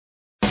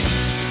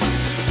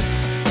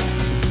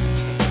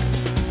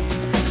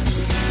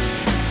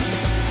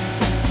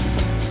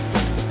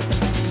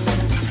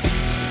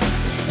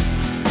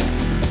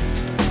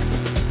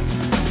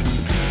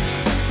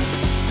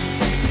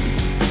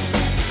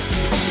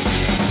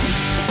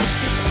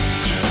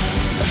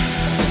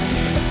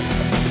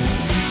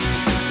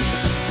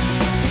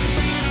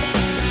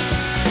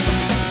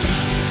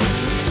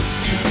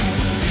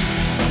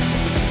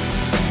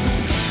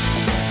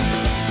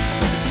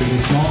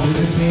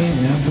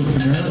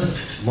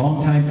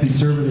longtime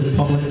conservative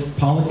public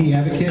policy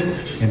advocate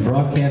and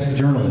broadcast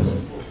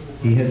journalist.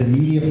 He has a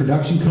media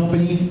production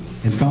company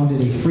and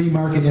founded a free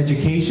market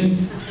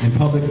education and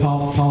public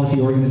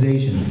policy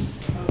organization.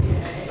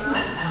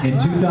 In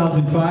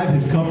 2005,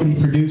 his company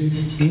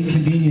produced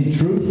Inconvenient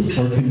Truth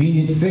or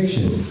Convenient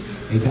Fiction,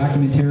 a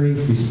documentary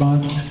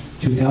response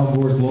to Al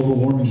Gore's global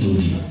warming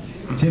movement.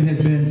 Tim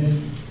has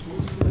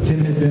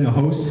been a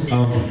host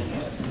of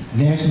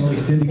nationally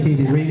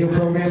syndicated radio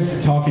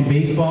program Talking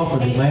Baseball for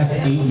the last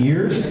 8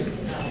 years.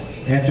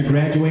 After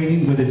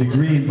graduating with a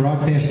degree in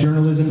broadcast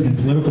journalism and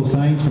political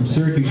science from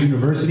Syracuse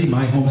University,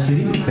 my home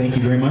city, thank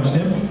you very much,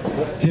 Tim.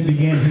 Tim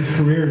began his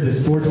career as a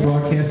sports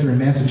broadcaster in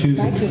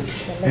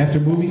Massachusetts. After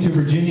moving to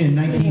Virginia in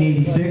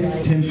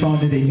 1986, Tim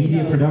founded a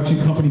media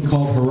production company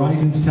called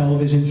Horizons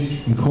Television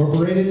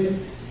Incorporated,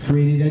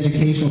 created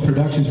educational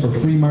productions for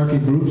free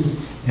market groups,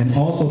 and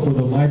also for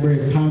the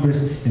Library of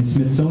Congress and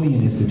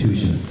Smithsonian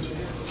Institution.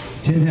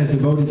 Tim has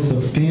devoted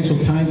substantial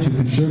time to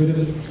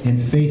conservative and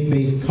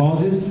faith-based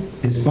causes.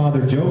 His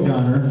father, Joe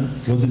Donner,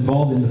 was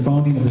involved in the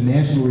founding of the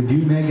National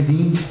Review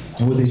magazine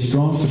and was a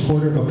strong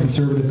supporter of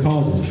conservative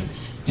causes.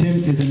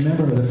 Tim is a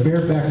member of the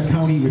Fairfax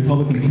County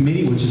Republican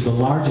Committee, which is the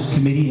largest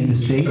committee in the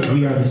state.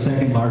 We are the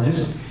second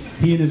largest.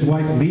 He and his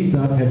wife,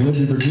 Lisa, have lived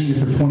in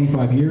Virginia for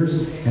 25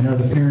 years and are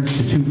the parents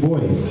to 2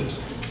 boys.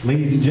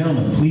 Ladies and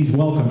gentlemen, please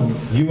welcome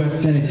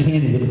U.S. Senate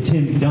candidate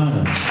Tim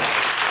Donner.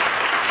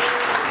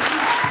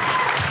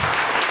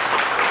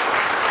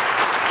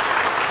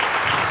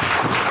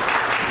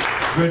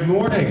 Good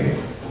morning.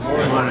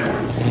 Good morning.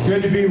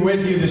 Good to be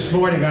with you this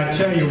morning. I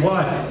tell you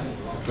what,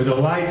 with the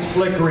lights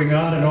flickering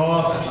on and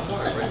off,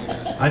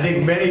 I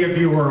think many of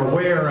you are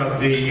aware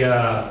of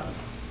the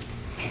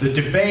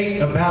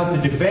debate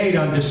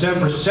on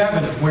December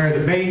 7th, where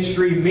the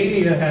mainstream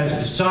media has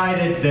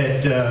decided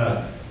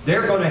that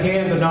they're going to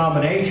hand the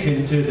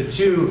nomination to the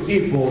 2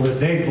 people that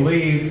they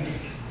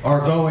believe are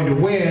going to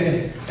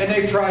win, and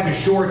they've tried to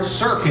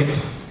short-circuit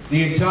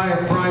the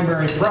entire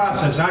primary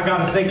process. I got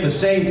to think the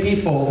same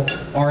people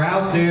are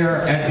out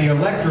there at the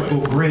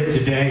electrical grid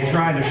today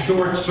trying to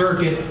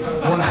short-circuit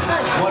what I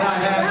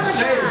have to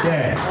say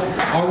today.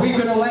 Are we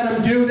going to let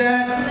them do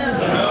that?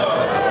 No.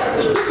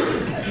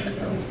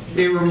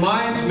 It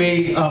reminds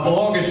me of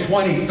August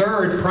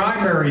 23rd,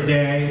 primary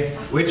day,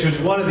 which was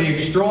one of the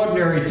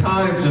extraordinary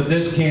times of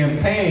this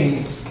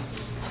campaign.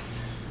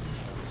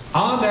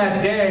 On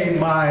that day,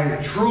 my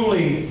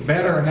truly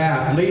better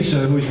half,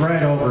 Lisa, who's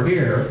right over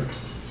here,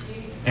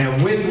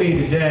 and with me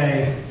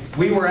today,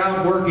 we were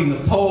out working the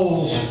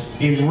polls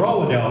in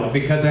Roanoke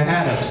because I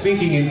had a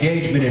speaking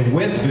engagement in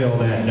Wytheville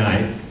that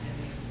night.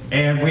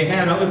 And we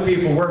had other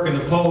people working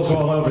the polls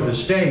all over the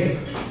state.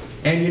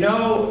 And you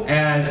know,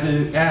 as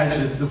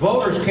the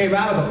voters came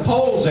out of the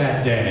polls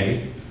that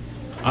day,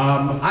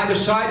 I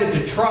decided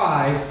to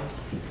try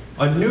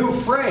a new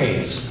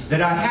phrase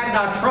that I had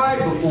not tried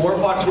before,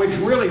 but which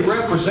really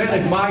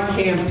represented my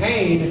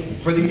campaign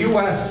for the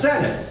U.S.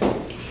 Senate.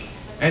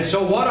 And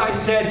so what I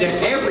said to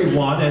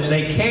everyone as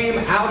they came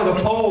out of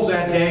the polls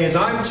that day is,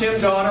 I'm Tim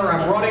Donner,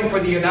 I'm running for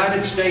the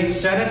United States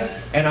Senate,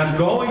 and I'm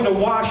going to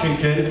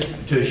Washington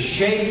to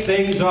shake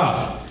things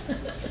up.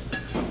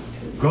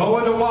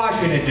 Going to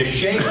Washington to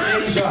shake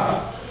things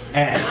up.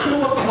 At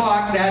 2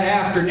 o'clock that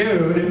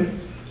afternoon,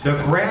 the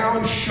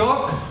ground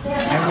shook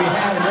and we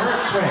had an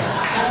earthquake.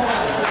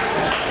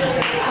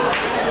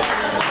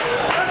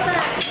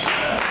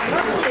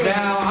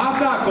 Now,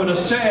 I'm not going to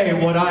say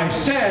what I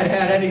said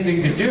had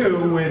anything to do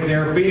with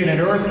there being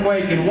an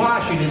earthquake in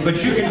Washington,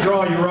 but you can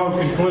draw your own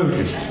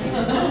conclusions.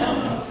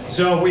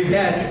 So we've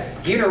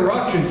had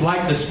interruptions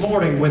like this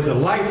morning with the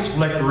lights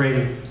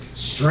flickering,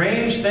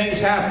 strange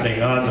things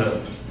happening on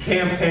the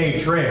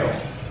campaign trail.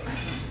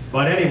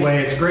 But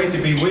anyway, it's great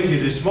to be with you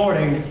this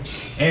morning.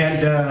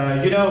 And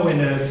you know,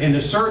 in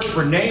the search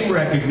for name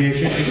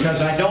recognition,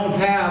 because I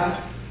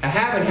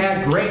haven't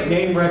had great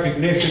name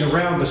recognition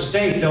around the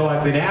state, though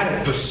I've been at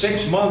it for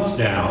 6 months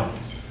now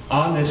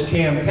on this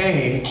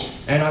campaign,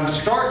 and I'm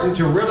starting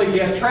to really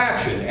get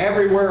traction.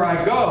 Everywhere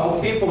I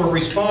go, people are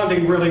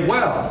responding really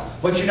well.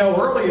 But you know,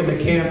 early in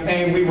the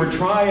campaign, we were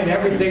trying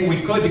everything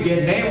we could to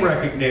get name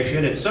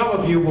recognition, and some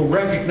of you will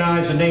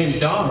recognize the name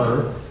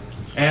Donner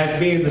as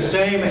being the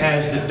same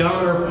as the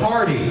Donner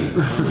Party.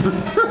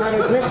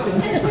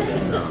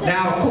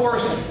 Now, of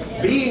course,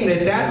 being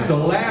that that's the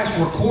last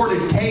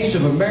recorded case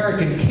of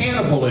American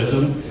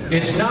cannibalism,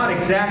 it's not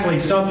exactly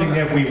something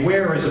that we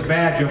wear as a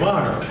badge of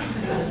honor.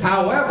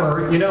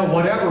 However, you know,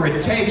 whatever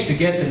it takes to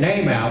get the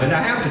name out, and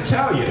I have to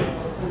tell you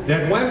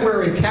that when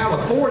we're in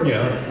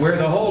California, where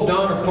the whole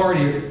Donner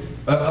Party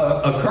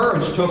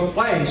occurrence took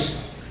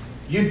place,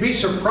 you'd be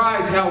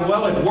surprised how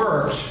well it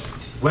works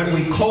when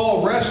we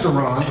call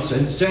restaurants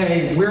and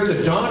say, we're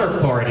the Donner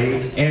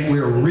Party and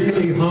we're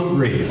really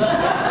hungry.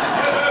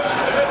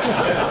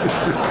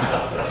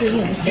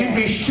 You'd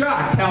be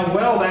shocked how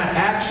well that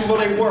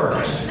actually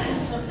works.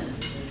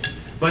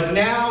 But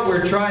now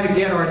we're trying to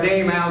get our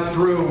name out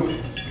through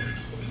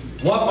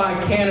what my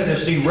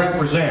candidacy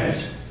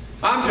represents.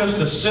 I'm just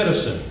a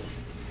citizen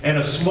and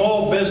a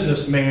small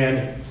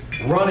businessman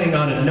running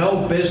on a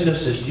no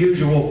business as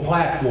usual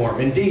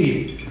platform.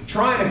 Indeed,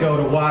 trying to go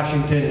to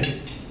Washington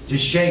to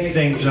shake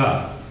things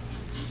up.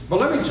 But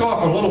let me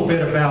talk a little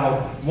bit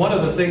about one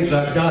of the things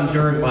I've done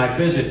during my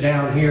visit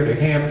down here to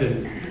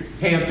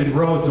Hampton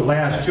Roads the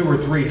last 2 or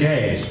 3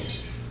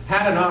 days.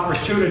 Had an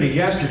opportunity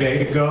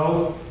yesterday to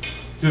go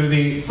to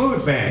the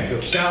food bank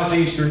of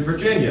southeastern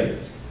Virginia.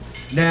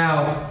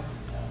 Now,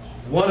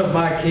 one of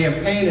my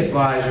campaign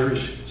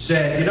advisors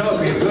said, you know,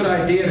 it'd be a good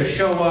idea to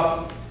show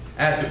up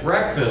at the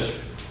breakfast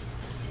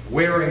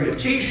wearing the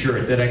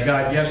t-shirt that I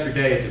got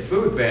yesterday at the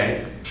food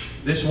bank,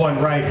 this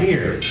one right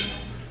here.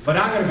 But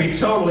I'm going to be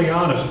totally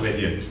honest with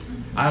you.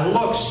 I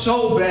look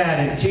so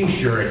bad in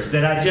t-shirts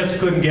that I just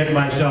couldn't get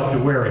myself to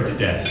wear it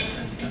today.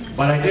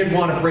 But I did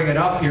want to bring it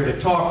up here to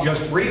talk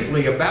just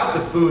briefly about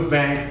the food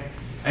bank.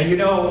 And you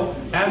know,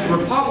 as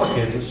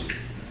Republicans,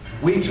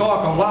 we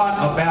talk a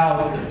lot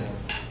about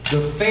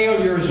the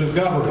failures of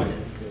government.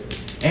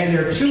 And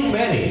there are too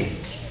many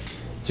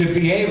to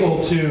be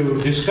able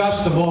to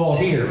discuss them all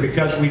here,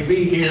 because we'd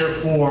be here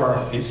for,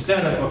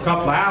 instead of a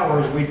couple of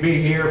hours, we'd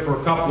be here for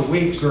a couple of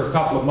weeks or a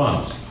couple of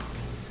months.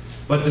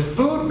 But the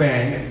food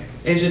bank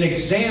is an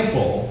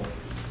example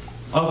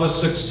of a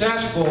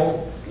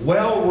successful,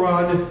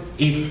 well-run,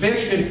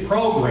 efficient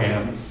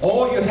program.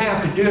 All you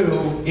have to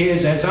do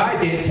is, as I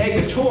did,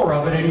 take a tour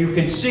of it, and you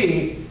can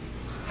see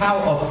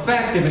how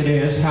effective it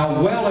is,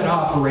 how well it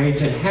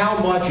operates, and how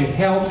much it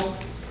helps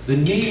the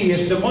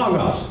neediest among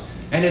us.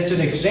 And it's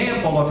an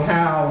example of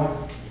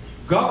how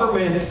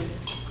government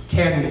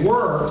can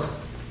work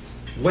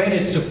when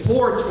it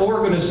supports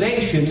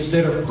organizations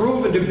that are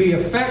proven to be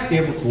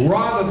effective,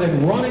 rather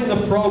than running the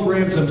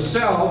programs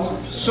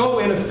themselves so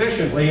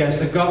inefficiently as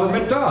the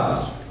government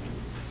does.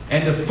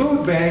 And the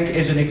food bank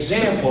is an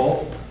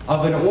example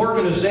of an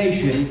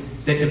organization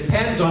that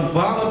depends on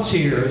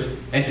volunteers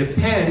and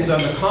depends on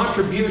the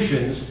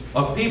contributions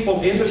of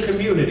people in the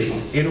community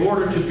in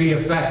order to be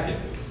effective.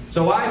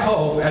 So I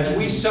hope, as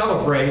we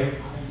celebrate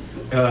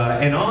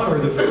and honor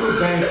the food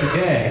bank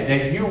today,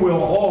 that you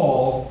will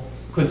all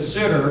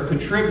consider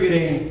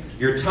contributing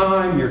your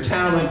time, your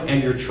talent,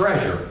 and your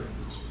treasure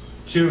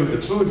to the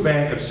food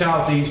bank of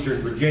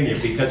southeastern Virginia,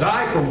 because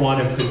I, for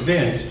one, am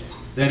convinced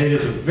that it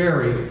is a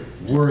very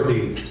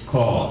worthy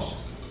cause.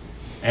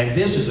 And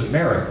this is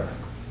America.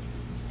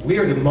 We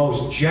are the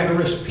most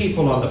generous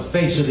people on the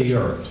face of the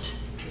earth.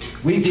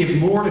 We give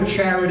more to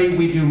charity,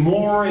 we do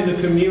more in the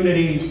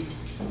community,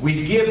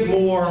 we give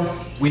more,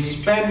 we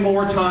spend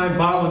more time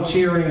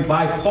volunteering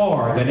by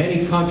far than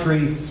any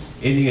country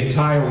in the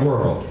entire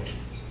world.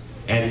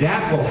 And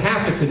that will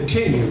have to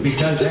continue,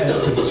 because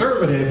as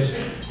conservatives,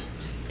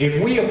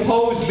 if we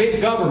oppose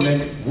big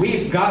government,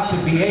 we've got to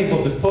be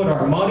able to put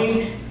our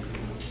money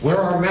where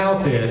our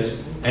mouth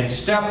is and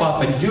step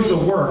up and do the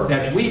work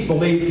that we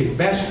believe can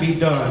best be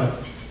done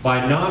by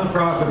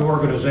nonprofit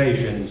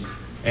organizations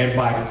and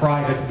by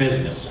private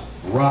business,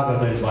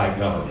 rather than by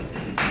government.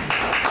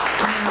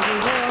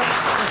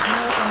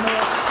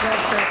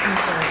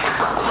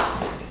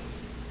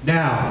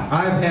 Now,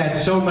 I've had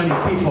so many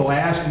people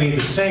ask me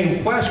the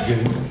same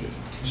question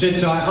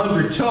since I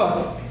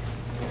undertook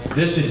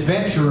this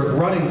adventure of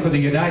running for the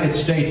United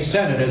States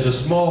Senate as a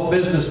small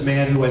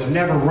businessman who has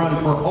never run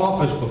for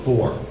office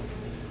before.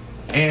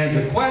 And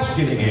the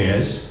question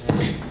is,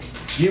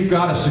 you've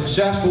got a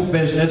successful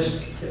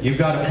business, you've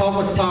got a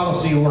public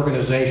policy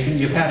organization,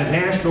 you've had a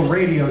national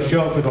radio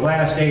show for the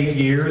last 8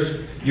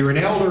 years, you're an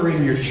elder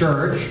in your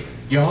church,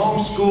 you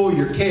homeschool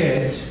your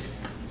kids.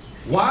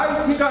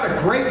 Why, you got a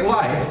great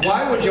life,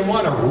 why would you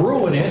want to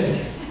ruin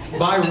it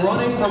by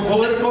running for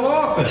political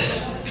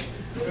office?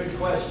 Good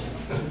question.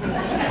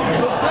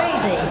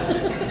 Crazy.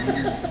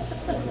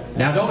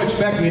 Now, don't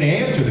expect me to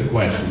answer the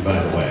question, by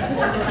the way.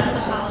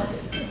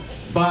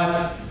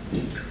 But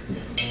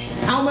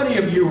how many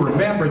of you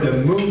remember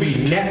the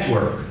movie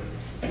Network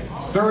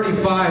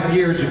 35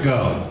 years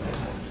ago?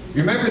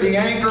 You remember the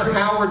anchor,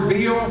 Howard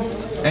Beale?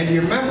 And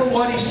you remember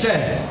what he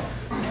said?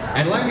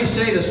 And let me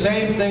say the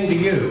same thing to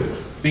you,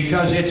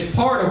 because it's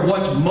part of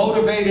what's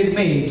motivated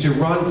me to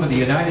run for the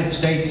United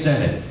States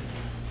Senate.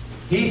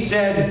 He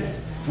said,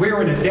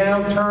 we're in a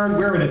downturn,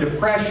 we're in a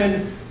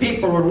depression,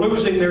 people are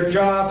losing their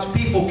jobs,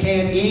 people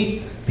can't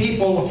eat,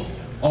 people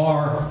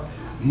are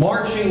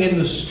marching in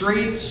the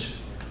streets.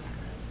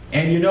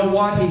 And you know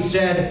what? He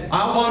said,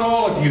 I want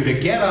all of you to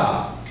get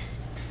up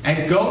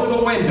and go to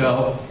the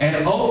window and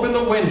open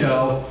the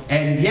window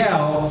and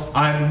yell,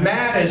 I'm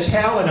mad as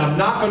hell and I'm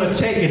not going to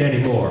take it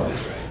anymore.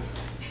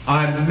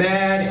 I'm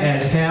mad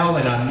as hell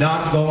and I'm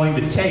not going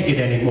to take it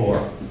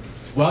anymore.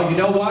 Well, you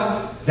know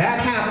what? That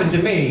happened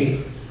to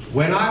me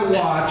when I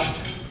watched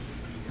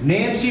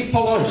Nancy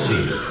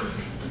Pelosi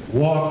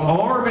walk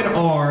arm in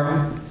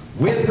arm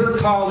with her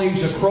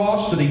colleagues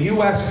across to the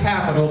U.S.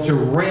 Capitol to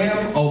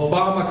ram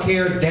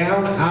Obamacare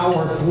down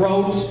our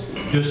throats,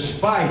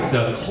 despite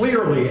the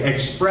clearly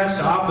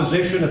expressed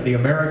opposition of the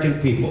American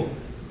people.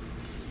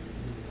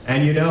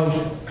 And you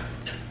know,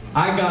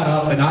 I got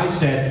up and I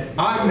said,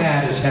 I'm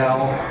mad as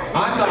hell,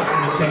 I'm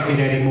not going to take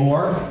it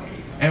anymore.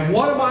 And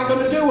what am I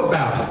going to do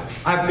about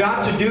it? I've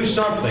got to do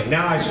something.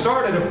 Now, I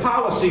started a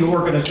policy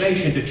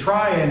organization to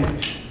try and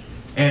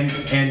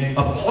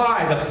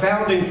apply the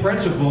founding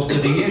principles to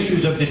the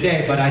issues of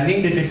today, but I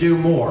needed to do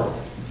more.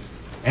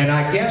 And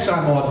I guess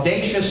I'm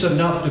audacious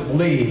enough to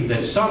believe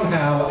that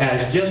somehow,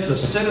 as just a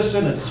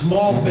citizen and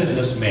small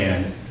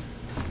businessman,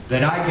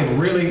 that I can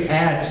really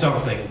add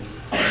something,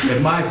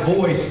 that my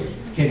voice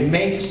can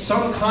make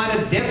some kind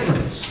of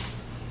difference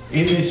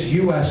in this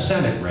U.S.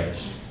 Senate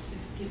race.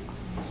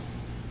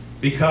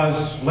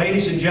 Because,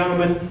 ladies and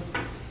gentlemen,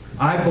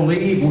 I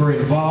believe we're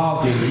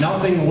involved in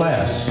nothing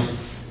less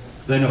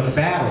than a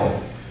battle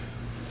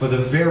for the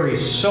very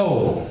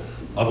soul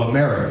of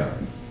America.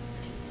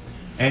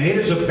 And it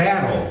is a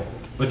battle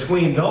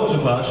between those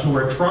of us who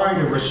are trying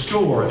to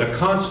restore the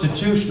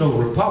constitutional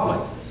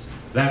republic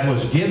that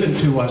was given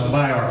to us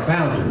by our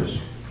founders,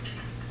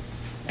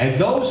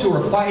 and those who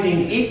are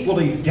fighting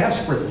equally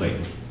desperately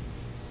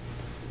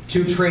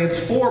to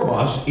transform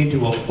us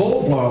into a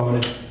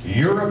full-blown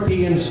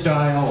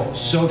European-style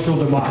social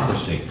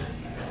democracy.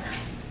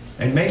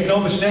 And make no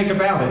mistake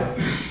about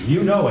it,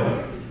 you know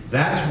it,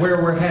 that's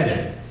where we're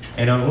headed.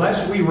 And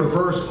unless we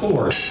reverse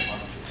course,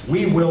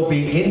 we will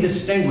be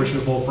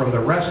indistinguishable from the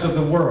rest of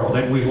the world,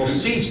 and we will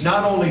cease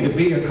not only to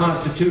be a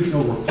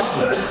constitutional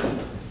republic,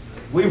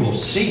 we will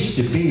cease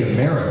to be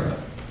America.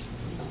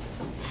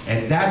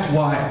 And that's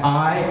why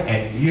I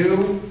and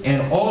you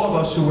and all of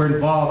us who are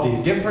involved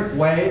in different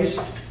ways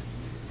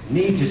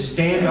need to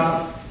stand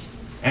up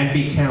and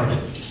be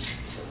counted.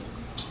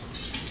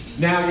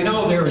 Now, you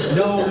know, there is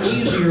no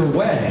easier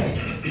way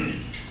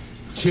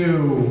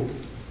to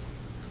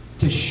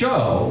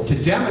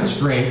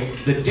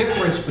demonstrate the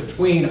difference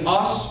between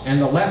us and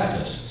the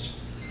leftists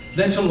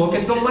than to look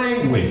at the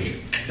language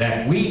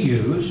that we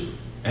use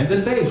and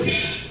that they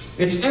use.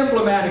 It's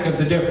emblematic of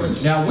the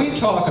difference. Now, we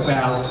talk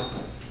about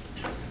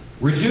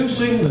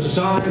reducing the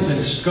size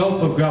and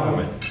scope of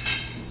government,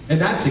 and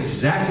that's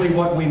exactly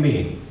what we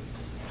mean.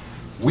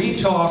 We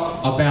talk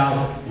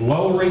about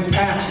lowering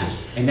taxes,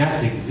 and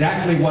that's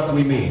exactly what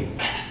we mean.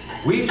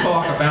 We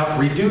talk about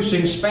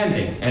reducing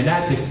spending, and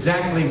that's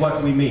exactly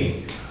what we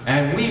mean.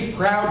 And we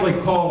proudly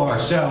call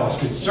ourselves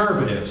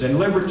conservatives and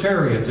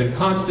libertarians and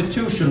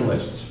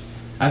constitutionalists.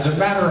 As a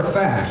matter of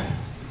fact,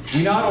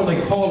 we not only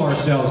call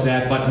ourselves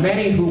that, but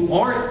many who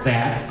aren't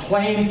that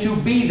claim to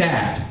be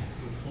that.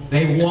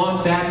 They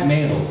want that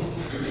mantle.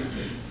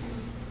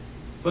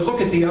 But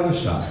look at the other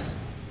side.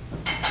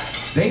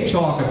 They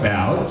talk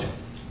about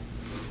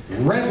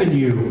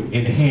revenue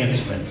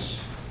enhancements,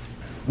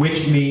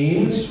 which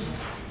means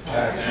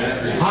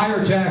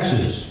higher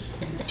taxes.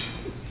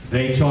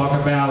 They talk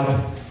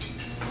about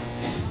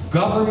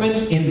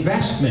government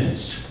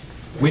investments,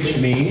 which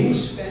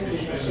means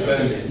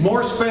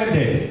more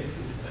spending.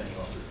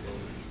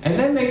 And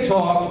then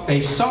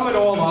they sum it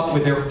all up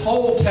with their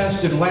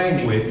poll-tested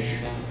language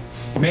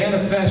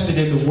manifested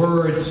in the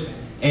words,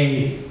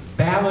 a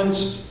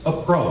balanced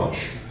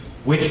approach,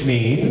 which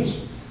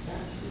means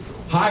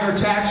higher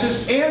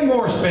taxes and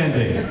more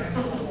spending.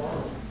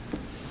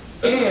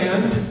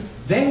 And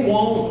they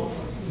won't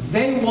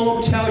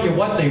tell you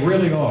what they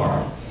really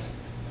are.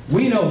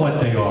 We know what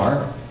they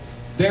are.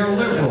 They're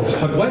liberals.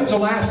 But when's the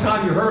last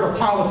time you heard a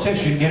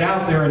politician get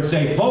out there and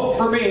say, vote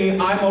for me,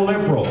 I'm a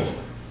liberal?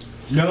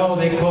 No,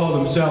 they call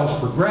themselves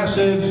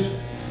progressives.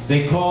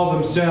 They call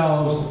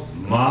themselves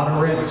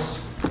moderates.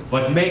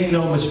 But make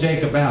no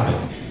mistake about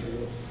it.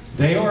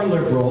 They are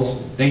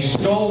liberals. They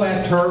stole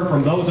that term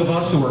from those of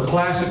us who are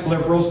classic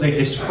liberals. They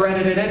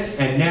discredited it,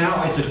 and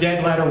now it's a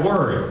dead-letter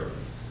word.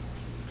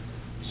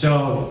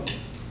 So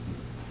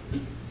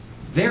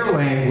their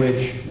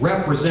language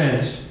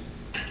represents,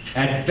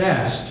 at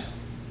best,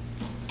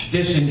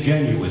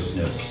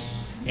 disingenuousness,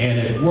 and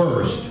at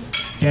worst,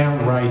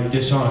 downright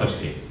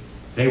dishonesty.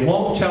 They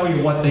won't tell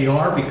you what they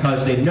are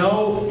because they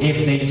know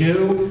if they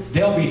do,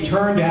 they'll be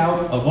turned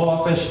out of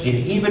office in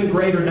even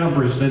greater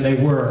numbers than they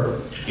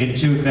were in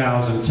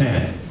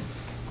 2010.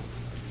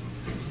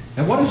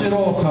 And what does it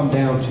all come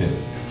down to?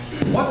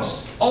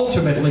 What's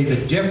ultimately the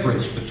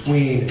difference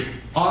between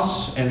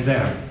us and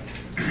them?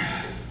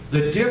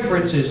 The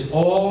difference is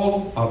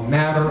all a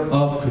matter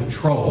of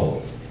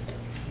control.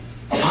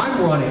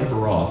 I'm running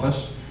for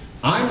office.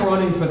 I'm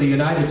running for the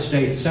United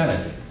States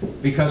Senate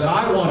because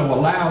I want to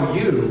allow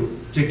you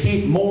to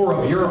keep more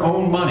of your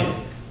own money,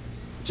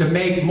 to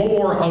make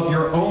more of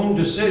your own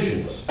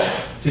decisions,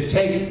 to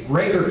take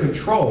greater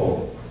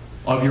control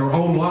of your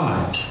own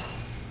lives.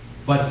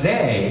 But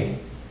they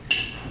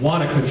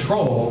want to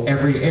control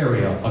every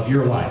area of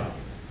your life.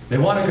 They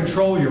want to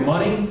control your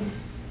money.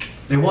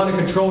 They want to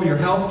control your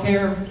health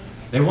care.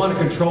 They want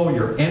to control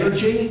your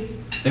energy.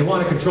 They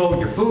want to control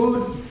your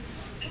food.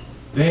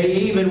 They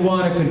even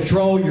want to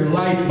control your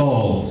light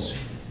bulbs.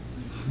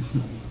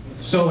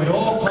 So it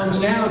all comes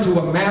down to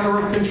a matter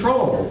of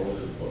control.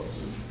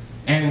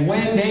 And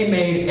when they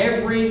made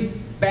every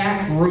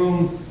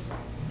backroom,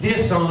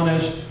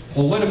 dishonest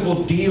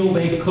political deal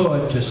they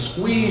could to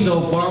squeeze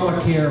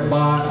Obamacare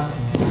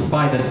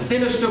by the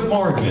thinnest of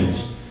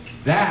margins,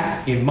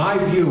 that, in my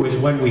view, is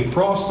when we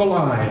cross the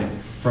line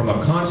from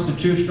a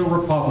constitutional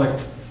republic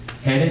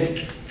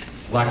headed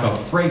like a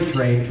freight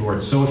train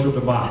towards social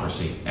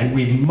democracy. And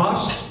we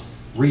must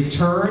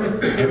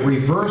return and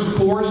reverse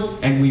course,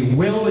 and we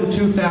will in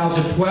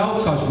 2012,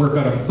 because we're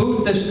going to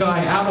boot this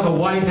guy out of the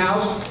White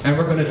House, and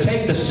we're going to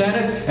take the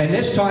Senate, and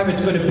this time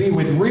it's going to be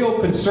with real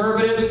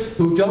conservatives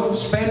who don't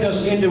spend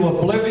us into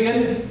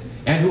oblivion,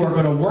 and who are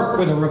going to work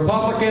with a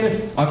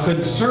Republican, a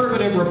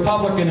conservative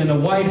Republican in the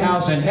White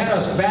House, and head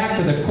us back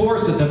to the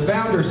course that the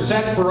founders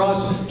set for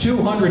us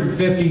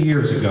 250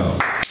 years ago.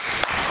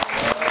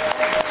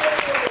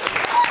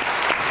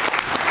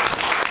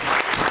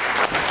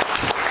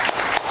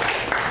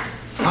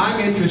 I'm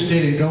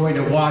interested in going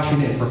to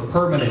Washington for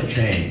permanent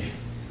change.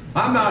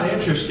 I'm not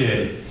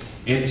interested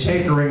in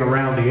tinkering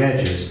around the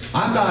edges.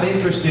 I'm not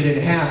interested in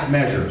half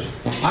measures.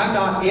 I'm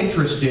not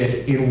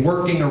interested in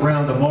working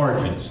around the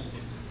margins.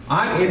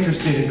 I'm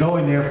interested in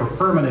going there for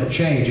permanent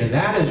change, and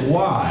that is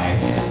why,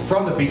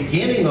 from the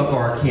beginning of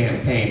our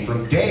campaign,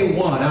 from day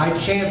one, I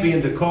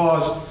championed the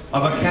cause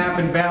of a cap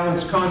and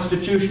balance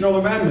constitutional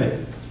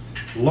amendment,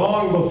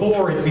 long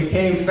before it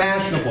became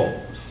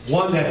fashionable,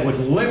 one that would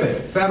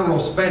limit federal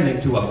spending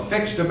to a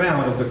fixed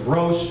amount of the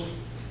gross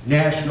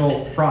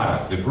national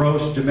product, the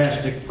gross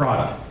domestic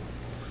product.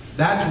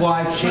 That's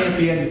why I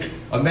championed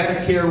a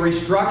Medicare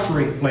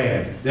restructuring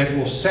plan that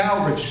will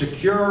salvage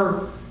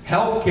secure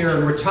health care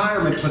and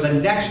retirement for the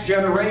next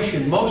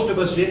generation. Most of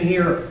us in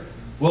here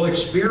will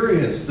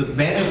experience the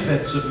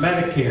benefits of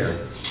Medicare,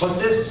 but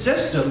this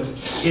system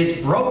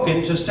is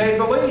broken, to say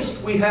the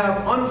least. We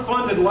have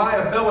unfunded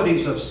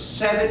liabilities of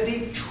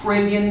 $70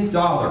 trillion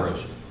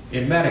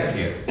in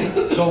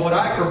Medicare. So what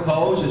I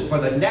propose is for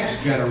the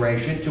next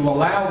generation to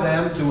allow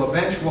them to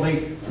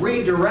eventually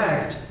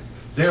redirect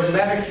their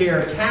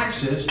Medicare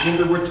taxes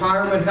into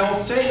retirement health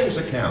savings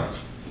accounts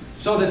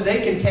so that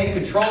they can take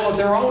control of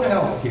their own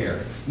health care,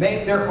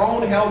 make their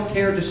own health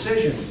care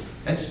decisions,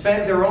 and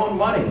spend their own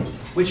money,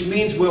 which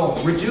means we'll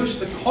reduce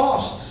the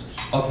costs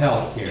of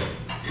health care,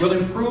 we'll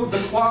improve the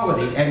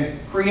quality, and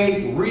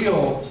create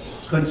real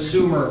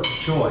consumer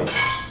choice.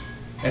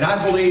 And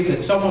I believe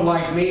that someone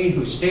like me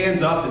who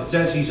stands up and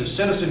says he's a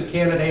citizen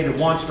candidate and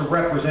wants to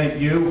represent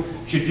you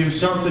should do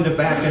something to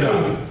back it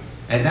up.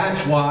 And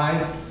that's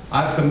why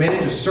I've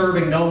committed to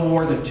serving no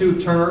more than 2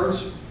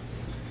 terms.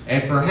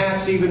 And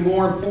perhaps even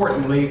more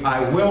importantly,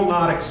 I will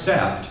not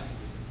accept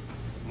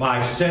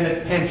my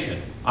Senate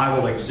pension. I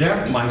will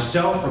exempt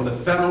myself from the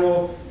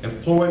federal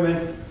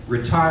employment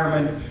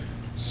retirement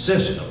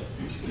system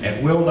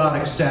and will not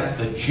accept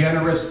the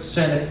generous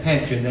Senate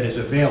pension that is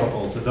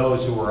available to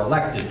those who are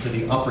elected to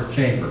the upper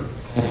chamber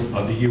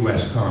of the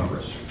U.S.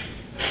 Congress.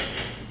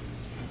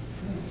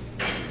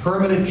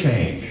 Permanent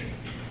change.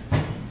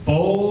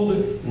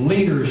 Bold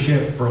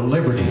leadership for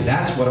liberty.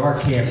 That's what our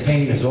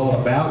campaign is all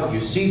about.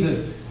 You see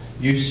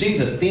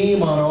the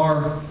theme on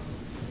our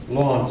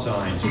lawn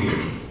signs here.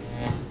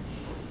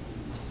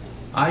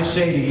 I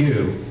say to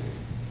you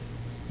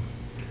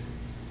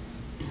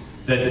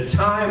that the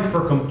time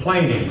for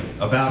complaining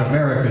about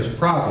America's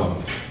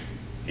problems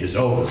is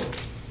over.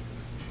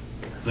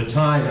 The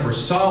time for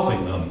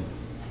solving them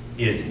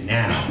is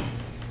now.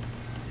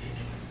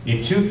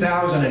 In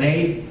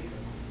 2008,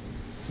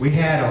 we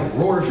had a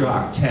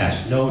Rorschach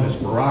test known as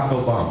Barack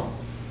Obama.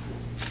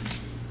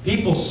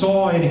 People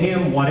saw in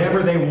him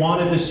whatever they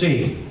wanted to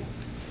see,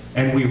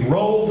 and we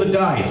rolled the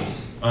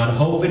dice on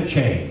hope and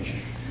change.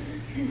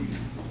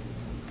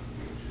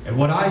 And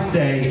what I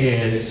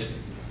say is,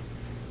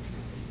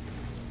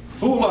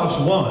 fool us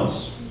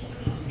once,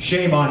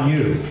 shame on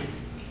you.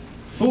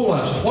 Fool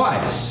us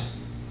twice,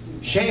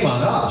 shame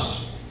on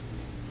us.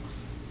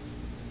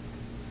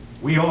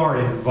 We are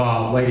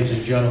involved, ladies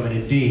and gentlemen,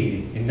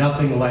 indeed, in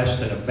nothing less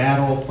than a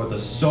battle for the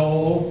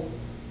soul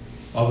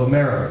of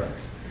America.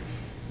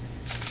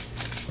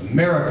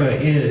 America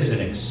is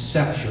an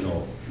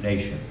exceptional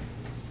nation.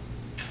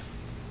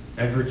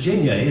 And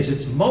Virginia is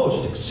its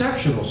most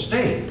exceptional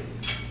state.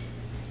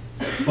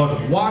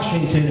 But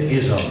Washington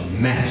is a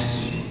mess.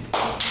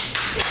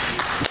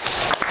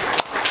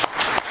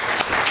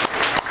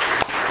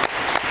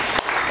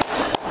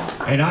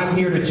 And I'm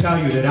here to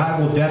tell you that I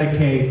will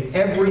dedicate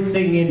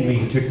everything in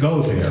me to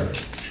go there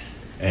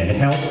and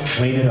help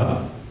clean it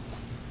up.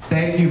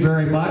 Thank you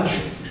very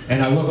much,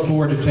 and I look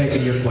forward to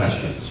taking your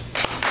questions.